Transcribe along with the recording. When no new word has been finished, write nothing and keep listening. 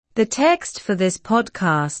The text for this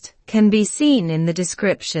podcast can be seen in the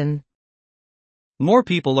description. More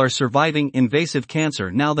people are surviving invasive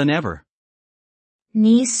cancer now than ever.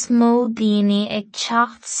 Níos mó daoine ag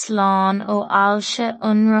teacht slán ó ailse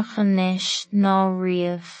ionracha anois ná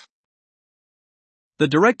riamh. The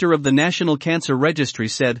director of the National Cancer Registry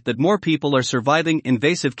said that more people are surviving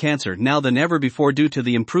invasive cancer now than ever before due to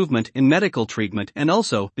the improvement in medical treatment and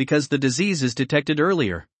also because the disease is detected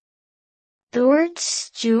earlier. Dúirt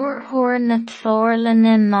stewardthóir na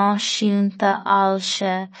Clárlanna Náisiúnta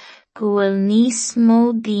ailse go bhfuil níos mó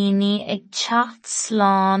daoine ag teacht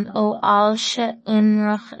slán ó ailse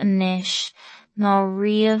ionrach anois ná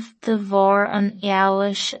riamh de bharr an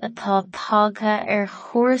eabhais atá tagtha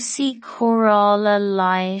chomharsaí chórála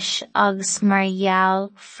leighis agus mar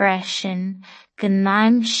gheall freisin go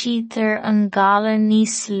n'aimsítear an galar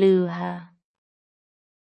níos luaithe.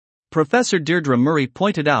 Professor Deirdre Murray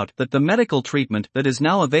pointed out that the medical treatment that is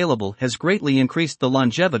now available has greatly increased the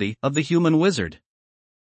longevity of the human wizard.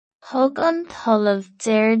 Thug an talamh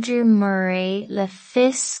Deirdre Murray le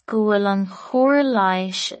fios go bhfuil an chóir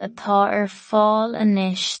leighis atá ar fáil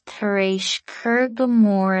anois tar éis cur go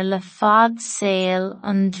mór le fad saol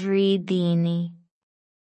an drí daoine.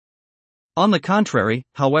 On the contrary,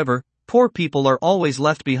 however, poor people are always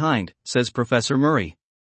left behind, says Professor Murray.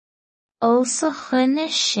 Ó sa chuine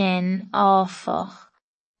sin áfach,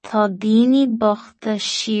 tá daoine bochta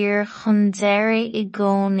siar chun deireadh i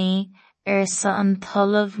gcónaí sa an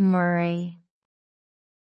talamh Murray.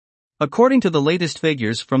 According to the latest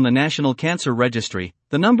figures from the National Cancer Registry,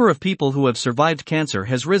 the number of people who have survived cancer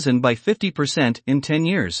has risen by 50% in 10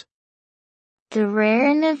 years. De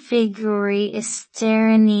réir na figurí is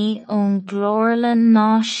deireanaí ón Glórla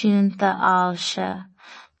Náisiúnta ailse,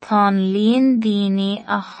 tá an líon daoine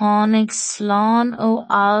a tháinig slán ó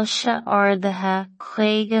ailse ordaithe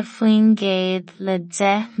 50% le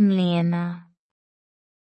 10 mbliana.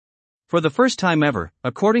 For the first time ever,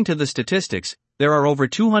 according to the statistics, there are over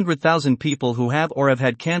 200,000 people who have or have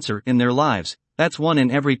had cancer in their lives. That's 1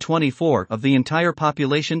 in every 24 of the entire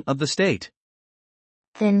population of the state.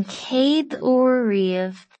 Den céad uair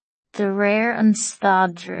riamh, de réir an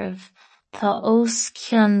staidreamh, tá os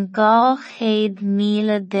cionn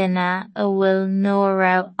 200,000 duine a bhfuil nó a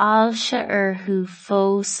raibh ailse orthu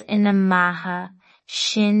fós ina maithe,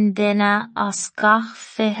 sin duine as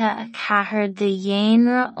gach 24 de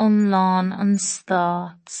dhéanra iomlán an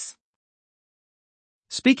Stát.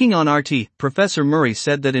 Speaking on RT, Professor Murray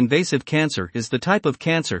said that invasive cancer is the type of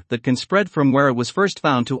cancer that can spread from where it was first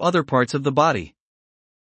found to other parts of the body.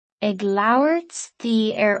 Ag labhairt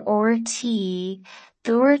tí RT,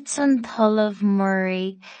 dúirt an talamh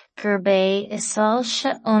Murray gur bé is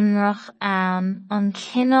ailse ionrach ann an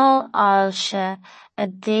cineál ailse a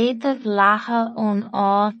d'fhéadfadh leatha ón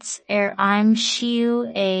áit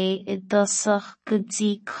aimsíodh é I dtosach go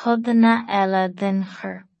dtí codanna eile den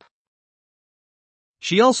chorp.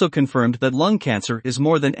 She also confirmed that lung cancer is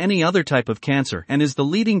more than any other type of cancer and is the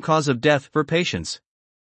leading cause of death for patients.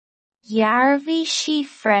 Dhearbhí sí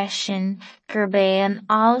freisin gur bé an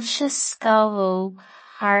ailse scabhóg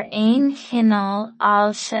ar aon cineál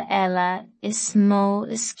ailse eile is mó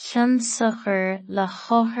is cionnsachair le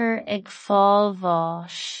chathair ag fáil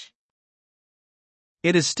bháis.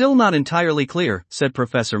 It is still not entirely clear, said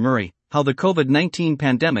Professor Murray, how the COVID-19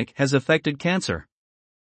 pandemic has affected cancer.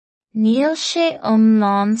 Níl sé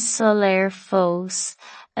iomlán soiléir fós,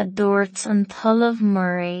 a dúirt an talamh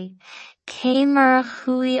Murray, cé mar a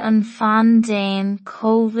chuaigh an pandéim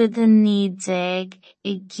COVID-19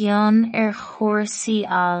 I gcionn chomharsaí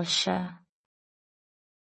ailse.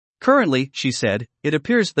 Currently, she said, it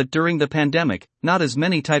appears that during the pandemic, not as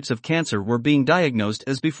many types of cancer were being diagnosed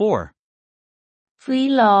as before. Faoi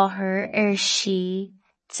láthair sí,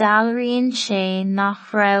 d'ealraíonn sé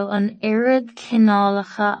nach raibh an oiread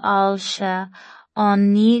cineálacha ailse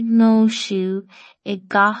an niagnóisiú I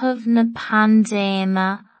gcaitheamh na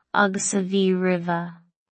pandéime agus a bhí roimhe.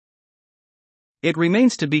 It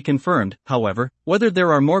remains to be confirmed, however, whether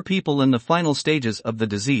there are more people in the final stages of the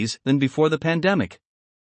disease than before the pandemic.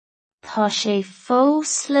 Tá sé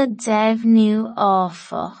fós le deimhniú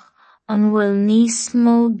áfach, an bhfuil níos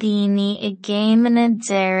mó daoine I gcéimeanna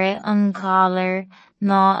deireadh an galar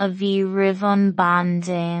ná a bhí roimh an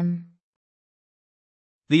pandéim.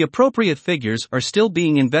 The appropriate figures are still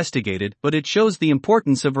being investigated, but it shows the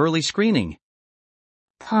importance of early screening.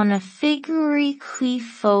 Tá na figurí chuí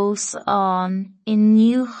fós ann I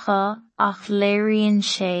nniucha ach léiríonn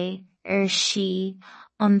sé sí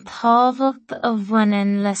an tábhacht a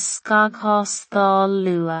bhaineann le scagthástáil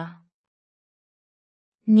luath.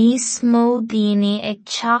 níos mó daoine ag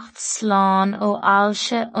teacht slán ó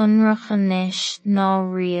ailse ionradh anois ná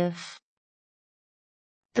riamh.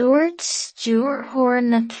 Dúirt stúrthóir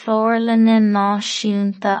na Cláralainne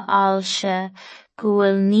Náisiúnta ailse go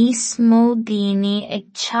bhfuil níos mó daoine ag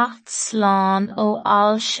teacht slán ó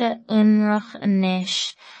ailse ionradh anois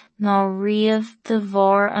ná riamh de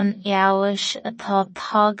bharr an eabhais atá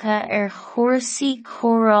tagtha ar chomharsaí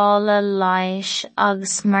chórála leighis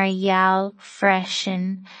agus margheall freisin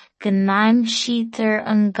go n-aimsítear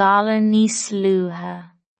an gala níos luaithe.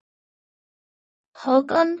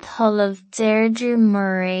 Thug an talamh Deirdre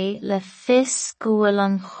Murray le fios go bhfuil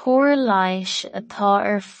an chóir leighis atá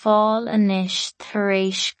ar fáil anois tar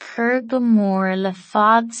éis cur go mór le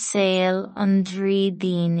fad saol an dtrí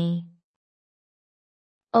daoine.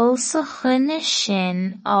 Ó sa chuine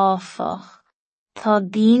sin áfach, tá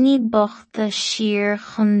daoine bochta siar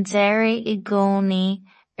chun deireadh i gcónaí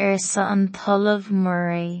ar sa an talamh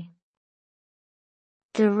Murray.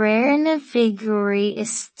 De réir na fhigúirí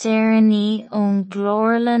is deireanaí ón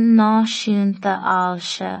Glórla Náisiúnta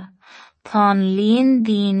ailse, tá an líon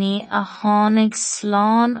daoine a tháinig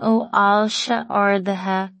slán ó ailse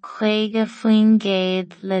ordaithe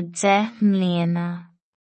 50% le 10 mbliana.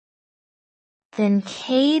 Den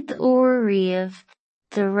chéad uair riamh,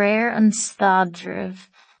 de réir an staidreamh,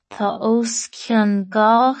 tá os cionn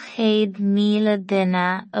 200,000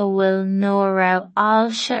 duine a bhfuil nó a raibh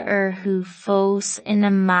ailse orthu fós ina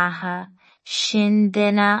maithe, sin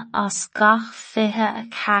duine as gach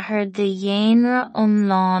 24 de dhéanra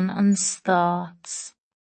iomlán an Stát.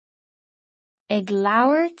 Ag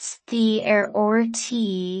labhairt dí ar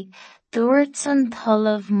RTE, dúirt an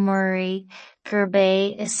talamh Murray gurb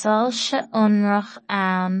is ailse ionradh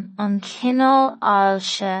an cineál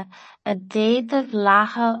ailse a d'fhéadfadh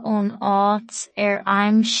leatha ón áit ar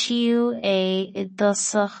aimsíodh é i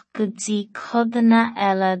dtosach go dtí codanna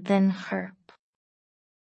eile den chorp.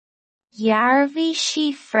 Dhearbhí sí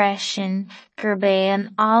freisin gurb an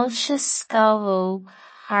ailse scabhóg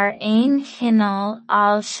thar aon cineál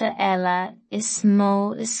ailse eile is mó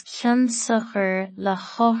is cionnsachair le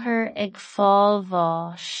chathair ag fáil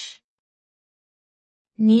bháis.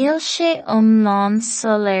 Níl sé iomlán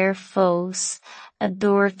soiléir fós, a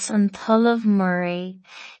dúirt an talamh Murray,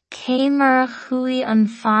 cé mar a chuaigh an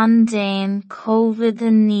pandéim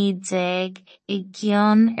COVID-19 i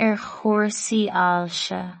gcionn ar chomharsaí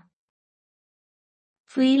ailse.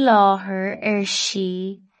 Faoi láthair airsí,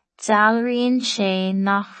 d'ealraíonn sé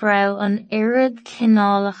nach raibh an oiread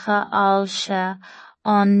cineálacha ailse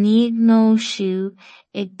an níognóisiú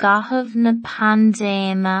i gcaitheamh na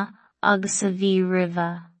pandéime agus a bhí roimhe.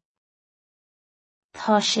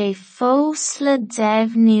 Tá sé fós le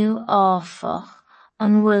deimhniú áfach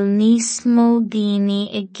an bhfuil níos mó daoine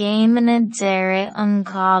i gcéimeanna deireadh an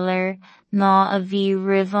ghalar ná a bhí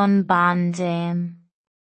roimh an pandéim.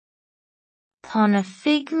 Tá na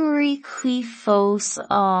fhigúirí chuí fós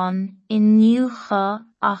ann inniucha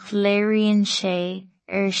ach léiríonn sé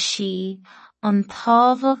airsí an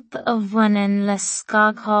tábhacht a bhaineann le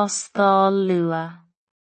scagthastáil luath.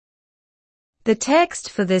 The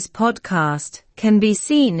text for this podcast can be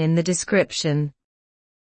seen in the description.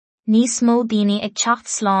 Níos mó daoine ag teacht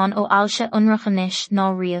slán ó ailse ionradh anois ná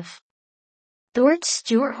riamh. Dúirt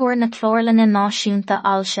stúrthóir na Cláralainne Náisiúnta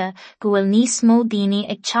ailse go bhfuil níos mó daoine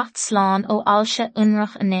ag teacht slán ó ailse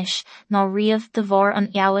ionradh anois ná riamh de bharr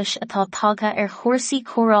an eabhais atá tagtha ar chomharsaí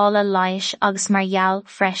chórála leighis agus margheall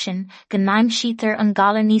freisin go n-aimsítear an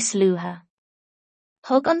gala níos luaithe.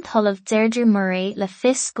 Thug an talamh Deirdre Murray le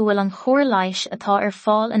fios go bhfuil an chóir leighis atá ar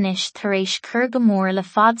fáil anois tar éis cur go mór le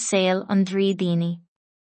fad saol an dtrí daoine.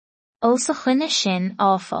 Ó sa chuine sin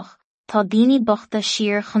áfach, tá daoine bochta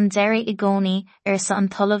siar chun deireadh i gcónaí ar sa an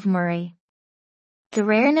talamh Murray. De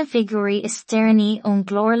réir na fhigúirí is deireanaí ón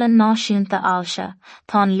Glórla Náisiúnta ailse,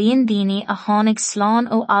 tá an líon daoine a tháinig slán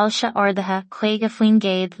ó ailse ordaithe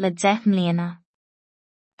 50% le 10 mbliana.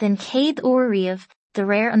 Den chéad uair riamh, de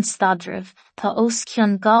réir an staidreamh, tá os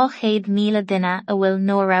cionn 200,000 duine a bhfuil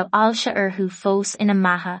nó a raibh ailse orthu fós ina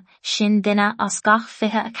maithe, sin duine as gach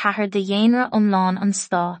 24 de dhéanra iomlán an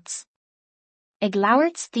Stát. Ag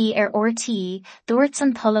labhairt dí ar RTE, dúirt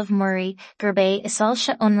an talamh Murray gurb is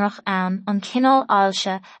ailse ionradh an cineál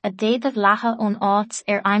ailse a d'fhéadfadh leatha ón áit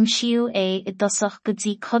ar aimsíodh é i dtosach go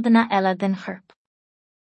dtí codanna eile den chorp.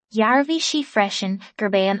 Dhearbhí sí freisin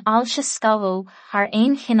gurb an ailse scabhóg thar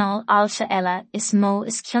aon cineál ailse eile is mó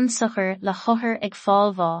is cionnsachair le chathair ag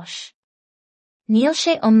fáil bháis. Níl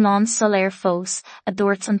sé iomlán soiléir fós, a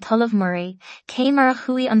dúirt an talamh Murray, cé mar a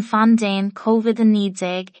chuaigh an pandéim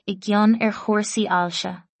COVID-19 i gcionn ar chomharsaí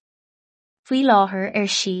ailse. Faoi láthair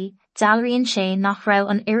airsí, dealraíonn sé nach raibh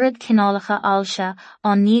an oiread cineálacha ailse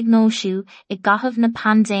an níognóisiú I gcaitheamh na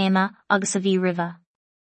pandéime agus a bhí roimhe.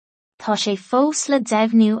 Tá sé fós le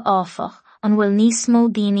deimhniú áfach an bhfuil níos mó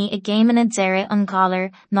daoine I gcéimeanna deireadh an galar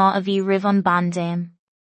ná a bhí roimh an pandéim.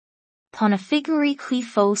 Tá na figurí chuí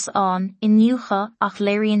fós ann inniucha ach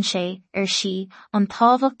léiríonn sé, ar sí, an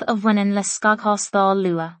tábhacht a bhaineann le scaghástáil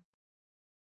luath.